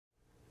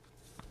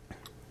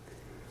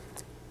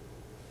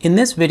In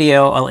this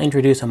video, I'll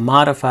introduce a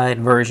modified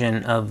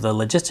version of the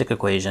logistic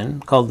equation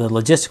called the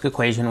logistic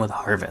equation with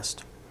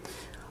harvest.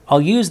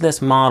 I'll use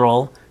this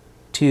model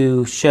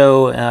to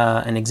show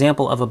an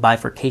example of a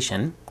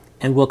bifurcation,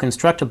 and we'll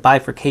construct a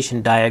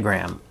bifurcation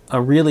diagram,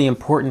 a really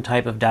important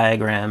type of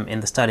diagram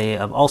in the study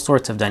of all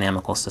sorts of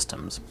dynamical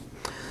systems.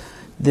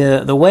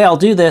 The way I'll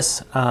do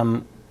this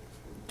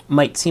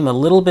might seem a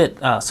little bit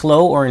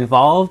slow or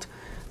involved.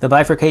 The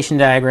bifurcation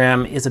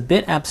diagram is a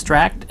bit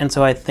abstract, and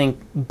so I think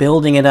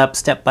building it up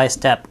step by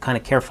step kind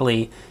of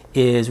carefully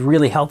is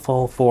really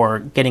helpful for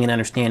getting an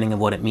understanding of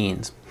what it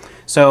means.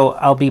 So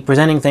I'll be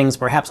presenting things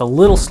perhaps a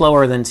little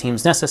slower than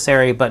seems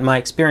necessary, but my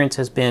experience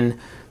has been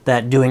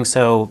that doing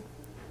so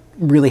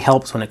really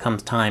helps when it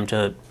comes time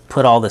to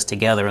put all this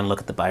together and look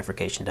at the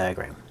bifurcation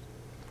diagram.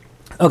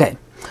 Okay,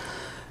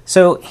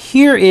 so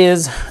here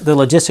is the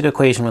logistic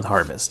equation with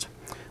harvest.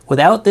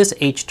 Without this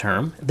H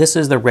term, this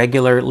is the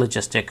regular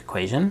logistic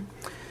equation.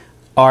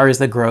 R is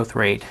the growth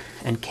rate,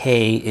 and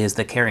K is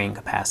the carrying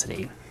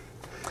capacity.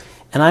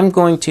 And I'm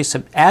going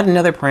to add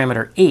another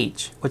parameter,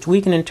 H, which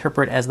we can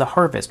interpret as the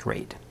harvest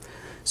rate.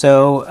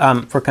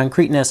 So for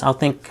concreteness, I'll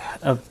think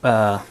of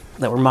that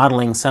we're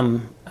modeling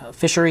some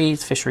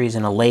fisheries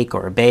in a lake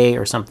or a bay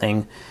or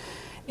something,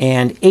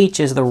 and H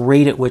is the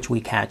rate at which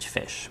we catch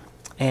fish.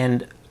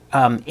 And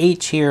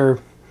H here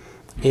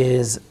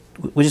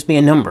would just be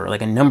a number,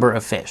 like a number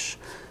of fish.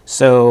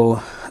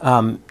 So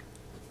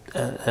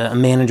a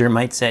manager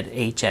might set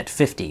H at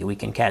 50. We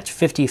can catch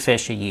 50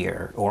 fish a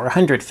year, or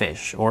 100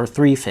 fish, or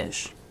 3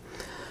 fish.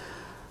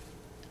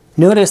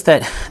 Notice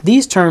that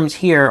these terms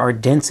here are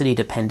density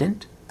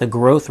dependent. The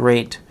growth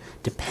rate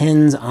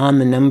depends on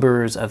the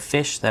numbers of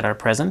fish that are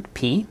present,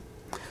 P.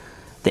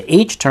 The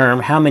H term,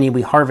 how many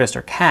we harvest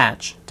or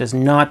catch, does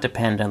not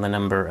depend on the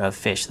number of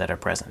fish that are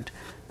present.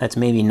 That's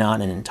maybe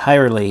not an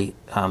entirely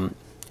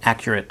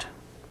accurate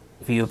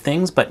view of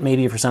things, but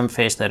maybe for some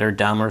fish that are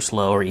dumb or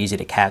slow or easy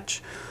to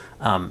catch,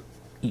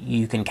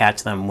 you can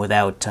catch them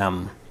without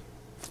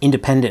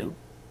independent.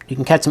 You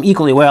can catch them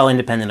equally well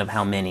independent of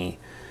how many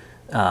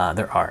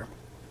there are.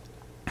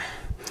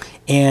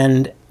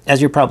 And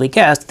as you probably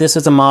guessed, this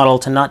is a model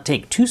to not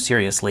take too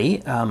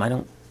seriously. I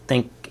don't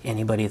think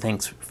anybody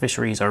thinks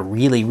fisheries are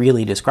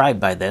really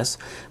described by this,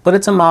 but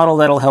it's a model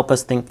that'll help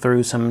us think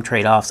through some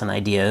trade-offs and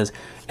ideas,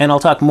 and I'll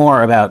talk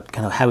more about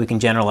kind of how we can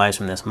generalize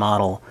from this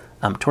model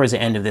towards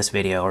the end of this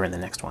video or in the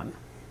next one.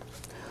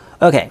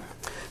 Okay,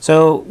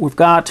 so we've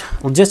got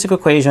logistic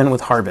equation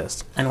with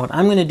harvest, and what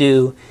I'm going to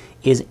do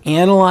is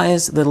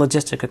analyze the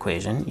logistic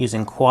equation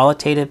using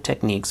qualitative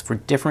techniques for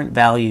different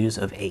values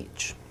of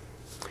H.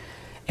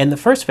 And the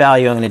first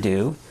value I'm going to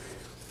do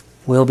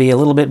will be a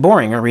little bit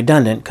boring or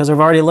redundant because I've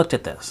already looked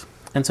at this.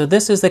 And so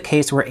this is the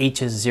case where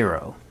H is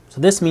 0.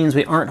 So this means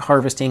we aren't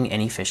harvesting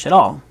any fish at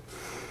all.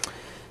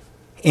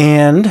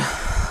 And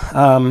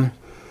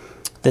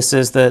this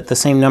is the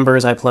same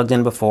numbers I plugged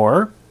in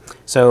before.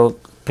 So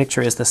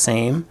picture is the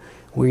same.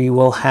 We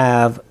will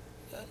have,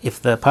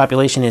 if the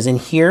population is in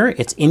here,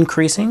 it's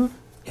increasing.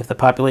 If the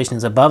population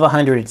is above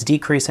 100, it's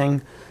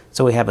decreasing.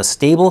 So we have a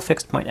stable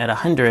fixed point at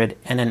 100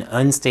 and an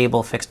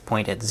unstable fixed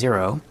point at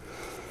 0.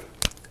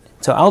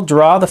 So I'll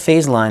draw the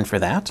phase line for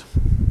that.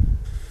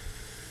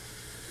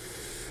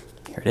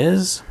 Here it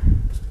is.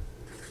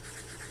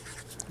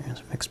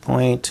 There's a fixed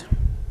point.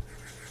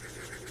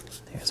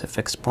 There's a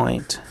fixed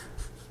point.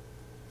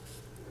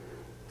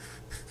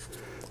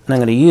 And I'm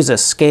going to use a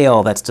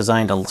scale that's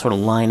designed to sort of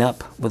line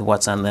up with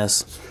what's on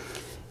this.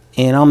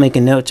 And I'll make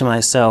a note to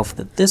myself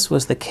that this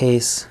was the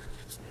case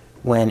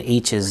when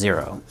H is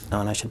 0. Oh,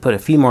 and I should put a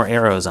few more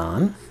arrows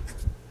on.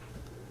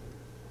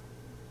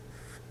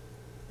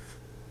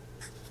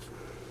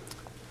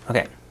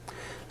 Okay,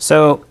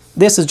 so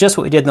this is just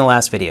what we did in the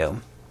last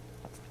video.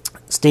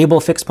 Stable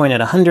fixed point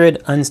at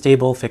 100,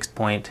 unstable fixed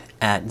point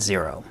at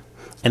 0.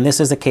 And this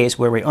is the case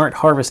where we aren't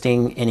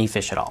harvesting any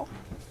fish at all.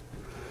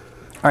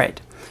 All right,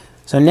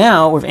 so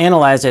now we've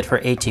analyzed it for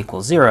H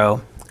equals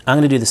 0. I'm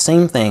going to do the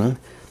same thing,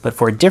 but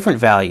for a different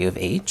value of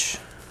H.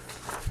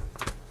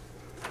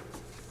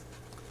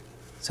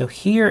 So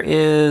here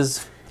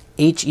is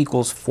H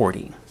equals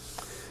 40.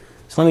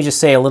 So let me just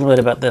say a little bit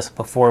about this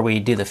before we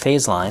do the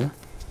phase line.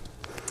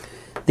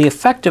 The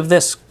effect of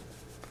this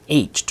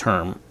H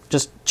term,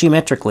 just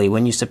geometrically,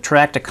 when you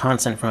subtract a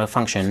constant from a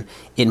function,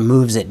 it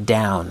moves it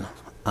down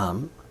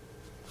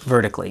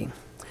vertically.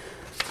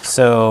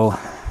 So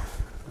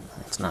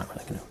it's not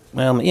really going to,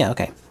 well, yeah,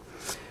 okay.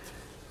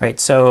 Right,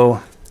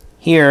 so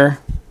here,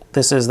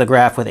 this is the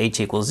graph with H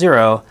equals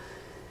 0.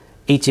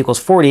 H equals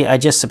 40, I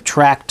just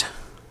subtract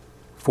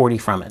 40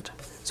 from it.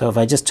 So if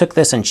I just took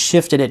this and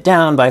shifted it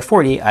down by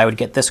 40, I would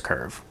get this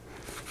curve.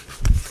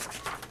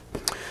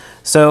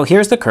 So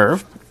here's the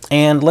curve,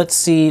 and let's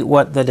see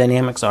what the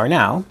dynamics are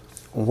now.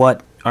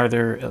 What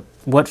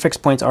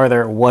fixed points are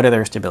there? What are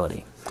their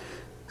stability?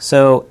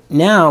 So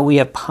now we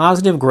have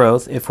positive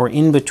growth if we're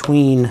in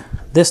between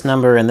this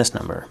number and this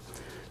number.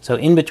 So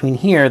in between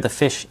here, the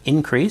fish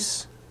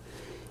increase.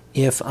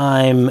 If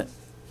I'm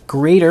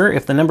greater,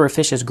 if the number of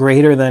fish is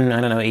greater than, I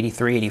don't know,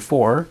 83,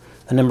 84,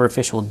 the number of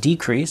fish will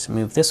decrease,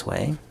 move this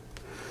way.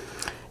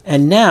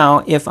 And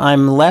now, if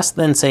I'm less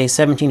than, say,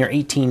 17 or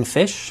 18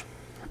 fish,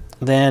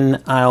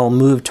 then I'll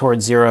move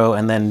towards 0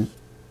 and then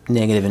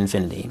negative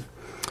infinity.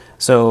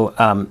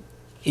 So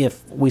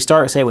if we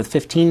start, say, with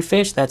 15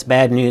 fish, that's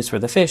bad news for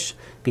the fish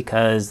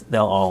because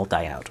they'll all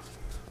die out.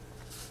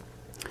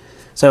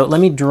 So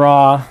let me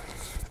draw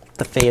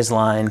the phase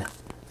line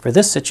for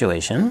this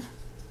situation.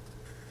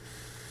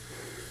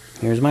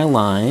 Here's my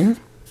line.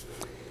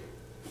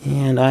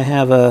 And I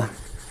have a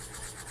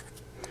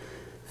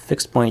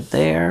fixed point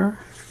there,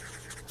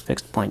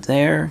 fixed point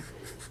there.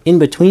 In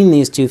between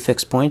these two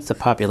fixed points, the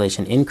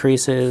population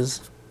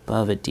increases,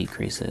 above it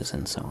decreases,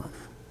 and so on.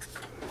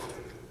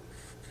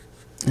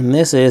 And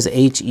this is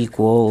h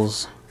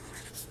equals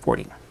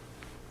 40.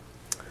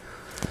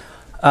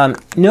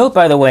 Note,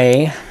 by the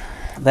way,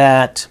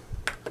 that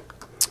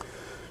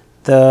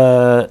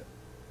the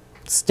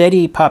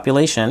steady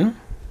population,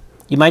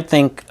 you might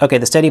think, okay,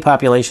 the steady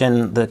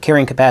population, the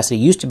carrying capacity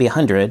used to be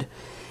 100,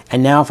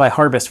 and now if I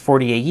harvest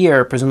 40 a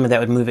year, presumably that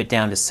would move it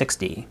down to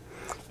 60.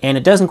 And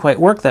it doesn't quite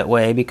work that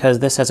way because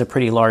this has a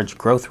pretty large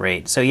growth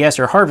rate. So yes,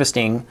 you're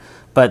harvesting,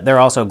 but they're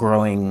also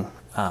growing,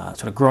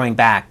 sort of growing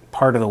back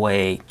part of the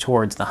way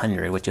towards the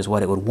 100, which is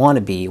what it would want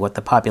to be, what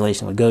the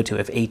population would go to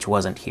if H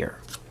wasn't here.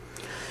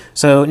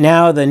 So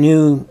now the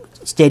new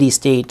steady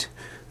state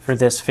for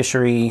this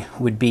fishery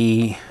would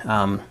be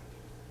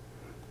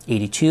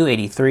 82,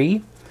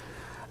 83.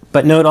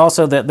 But note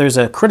also that there's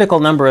a critical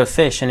number of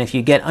fish, and if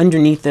you get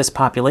underneath this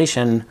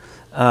population,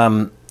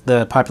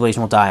 the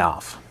population will die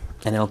off,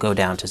 and it'll go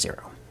down to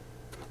 0.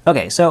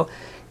 Okay, so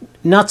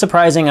not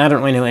surprising, I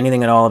don't really know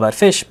anything at all about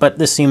fish, but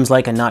this seems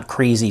like a not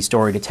crazy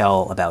story to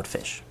tell about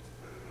fish.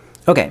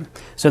 Okay,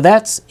 so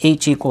that's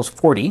h equals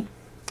 40.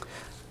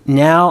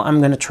 Now I'm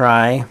going to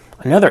try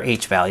another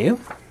h value.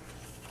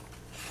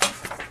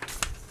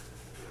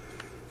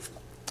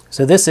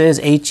 So this is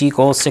h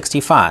equals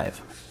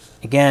 65.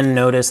 Again,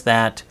 notice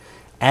that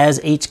as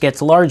h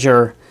gets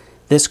larger,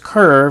 this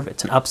curve,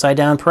 it's an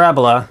upside-down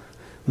parabola,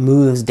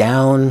 moves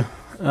down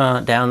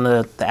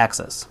the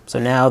axis. So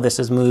now this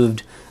has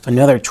moved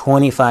another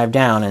 25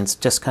 down, and it's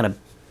just kind of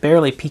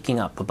barely peaking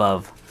up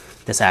above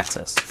this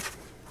axis.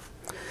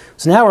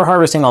 So now we're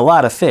harvesting a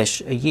lot of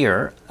fish a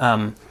year.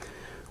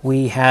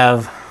 We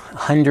have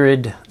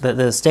 100,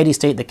 the steady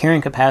state, the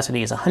carrying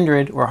capacity is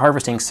 100. We're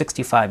harvesting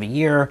 65 a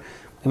year.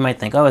 We might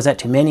think, oh, is that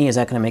too many? Is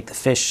that going to make the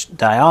fish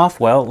die off?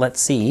 Well, let's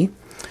see.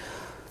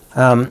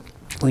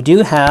 We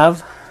do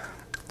have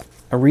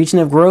a region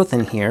of growth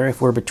in here. If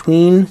we're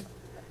between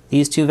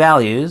these two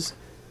values,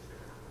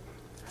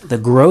 the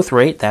growth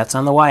rate, that's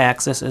on the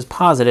y-axis, is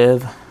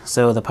positive.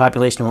 So the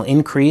population will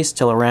increase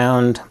till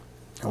around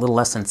a little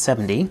less than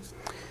 70.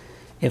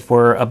 If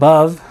we're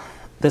above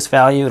this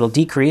value, it'll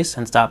decrease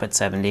and stop at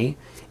 70.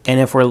 And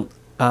if we're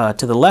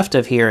to the left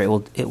of here,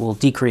 it will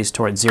decrease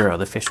towards 0.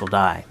 The fish will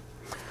die.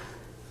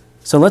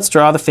 So let's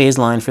draw the phase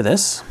line for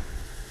this.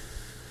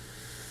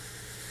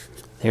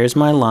 There's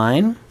my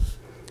line.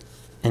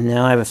 And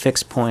now I have a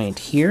fixed point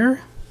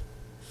here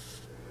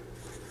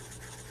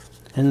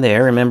and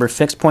there. Remember,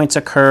 fixed points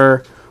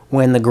occur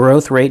when the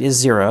growth rate is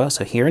 0,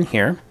 so here and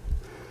here.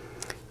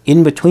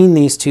 In between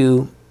these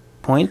two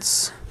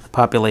points, the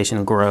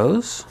population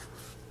grows.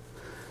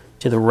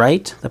 To the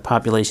right, the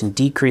population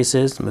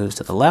decreases, moves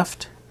to the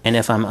left. And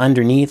if I'm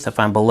underneath, if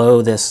I'm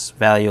below this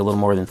value a little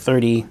more than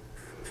 30,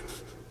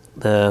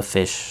 the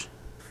fish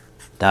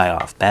die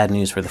off. Bad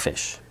news for the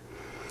fish.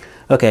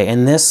 Okay,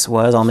 and this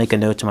was, I'll make a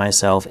note to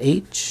myself,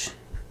 h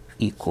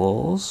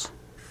equals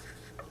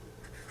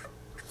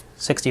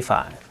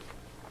 65.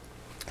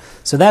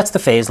 So that's the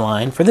phase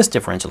line for this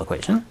differential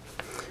equation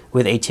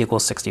with h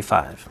equals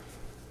 65.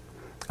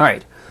 All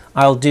right,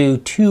 I'll do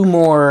two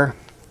more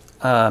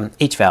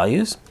h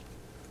values.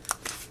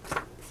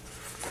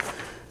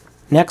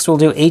 Next, we'll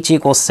do h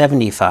equals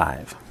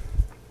 75.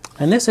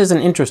 And this is an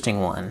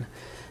interesting one.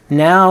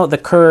 Now the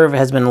curve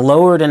has been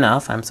lowered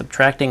enough, I'm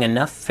subtracting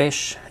enough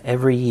fish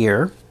every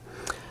year,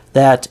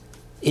 that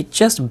it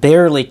just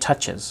barely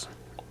touches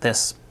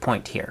this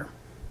point here.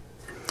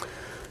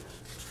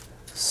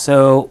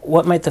 So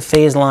what might the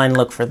phase line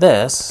look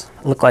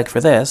like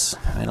for this?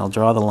 And I'll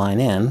draw the line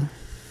in.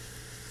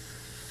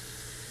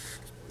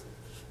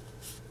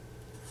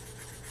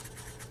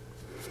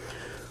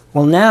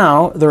 Well,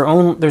 now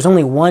there's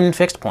only one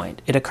fixed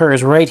point. It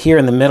occurs right here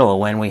in the middle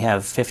when we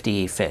have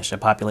 50 fish, a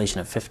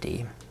population of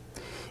 50.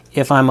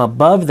 If I'm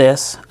above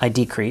this, I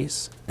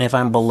decrease, and if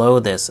I'm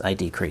below this, I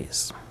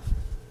decrease.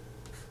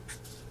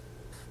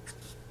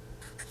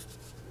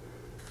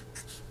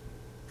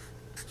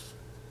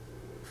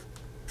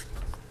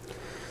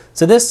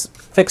 So this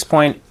fixed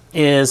point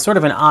is sort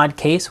of an odd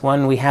case,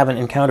 one we haven't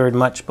encountered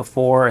much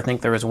before. I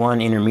think there was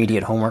one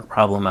intermediate homework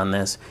problem on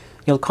this.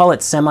 You'll call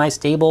it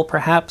semi-stable,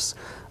 perhaps,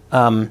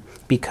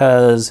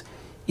 because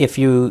if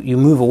you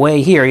move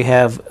away here, you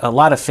have a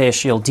lot of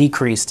fish, you'll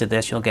decrease to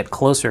this, you'll get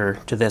closer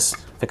to this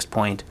fixed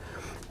point.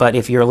 But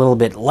if you're a little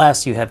bit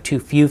less, you have too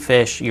few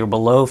fish, you're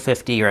below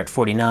 50, you're at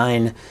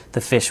 49,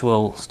 the fish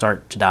will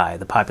start to die.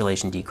 The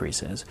population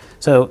decreases.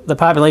 So the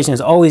population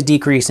is always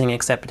decreasing,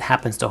 except it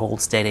happens to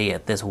hold steady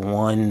at this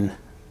one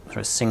sort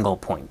of single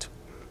point.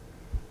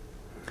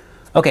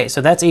 Okay, so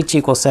that's h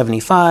equals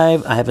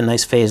 75. I have a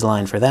nice phase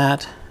line for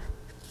that.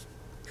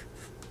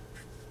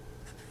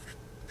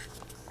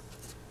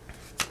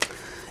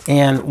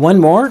 And one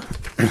more.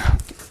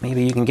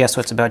 Maybe you can guess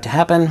what's about to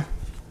happen.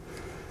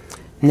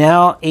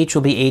 Now h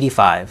will be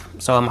 85,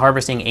 so I'm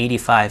harvesting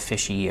 85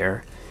 fish a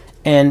year.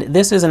 And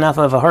this is enough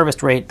of a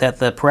harvest rate that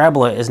the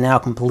parabola is now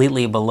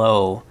completely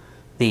below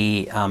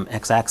the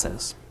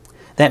x-axis.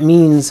 That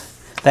means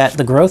that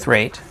the growth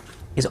rate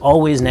is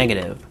always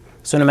negative.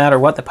 So no matter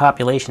what the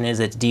population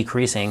is, it's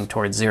decreasing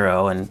towards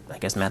zero, and I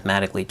guess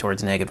mathematically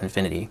towards negative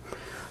infinity.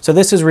 So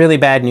this is really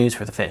bad news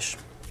for the fish.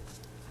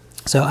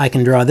 So I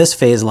can draw this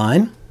phase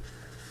line.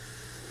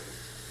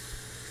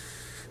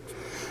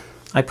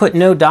 I put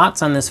no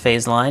dots on this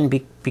phase line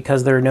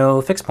because there are no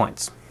fixed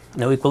points,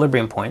 no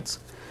equilibrium points.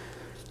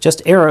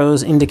 Just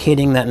arrows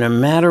indicating that no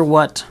matter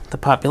what the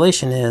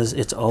population is,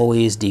 it's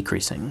always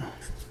decreasing.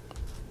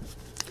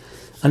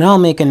 And I'll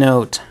make a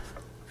note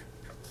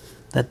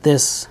that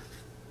this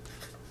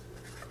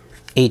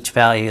h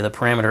value, the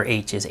parameter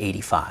h, is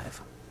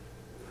 85.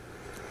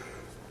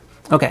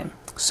 Okay,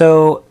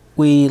 so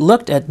we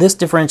looked at this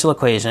differential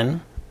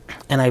equation,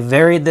 and I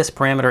varied this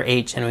parameter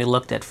h, and we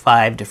looked at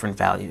 5 different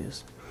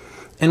values.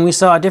 And we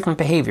saw different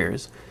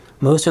behaviors.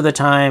 Most of the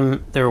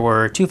time, there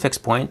were 2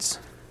 fixed points.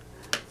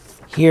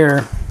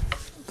 Here,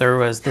 there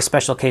was this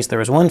special case, there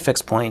was 1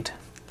 fixed point,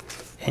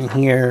 and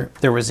here,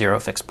 there were 0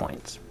 fixed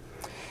points.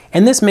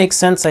 And this makes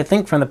sense, I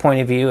think, from the point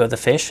of view of the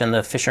fish and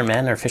the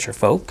fishermen or fisher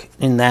folk,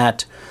 in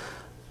that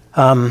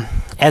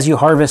as you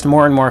harvest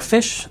more and more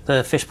fish,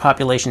 the fish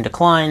population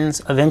declines.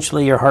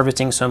 Eventually, you're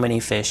harvesting so many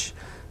fish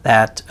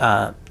that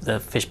the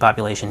fish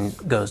population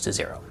goes to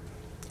 0.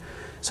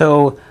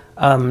 So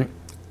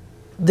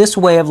this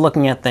way of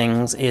looking at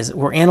things is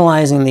we're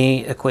analyzing the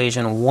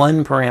equation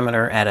one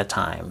parameter at a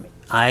time.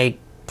 I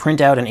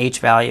print out an h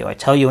value, I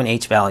tell you an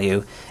h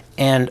value,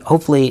 and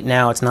hopefully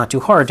now it's not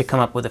too hard to come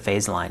up with a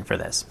phase line for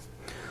this.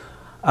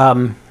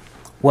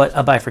 What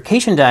a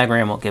bifurcation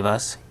diagram will give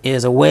us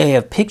is a way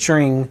of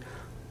picturing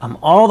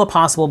all the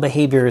possible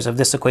behaviors of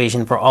this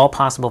equation for all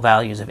possible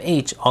values of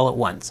h all at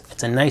once.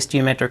 It's a nice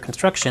geometric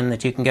construction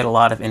that you can get a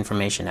lot of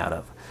information out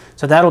of.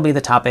 So that'll be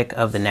the topic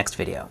of the next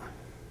video.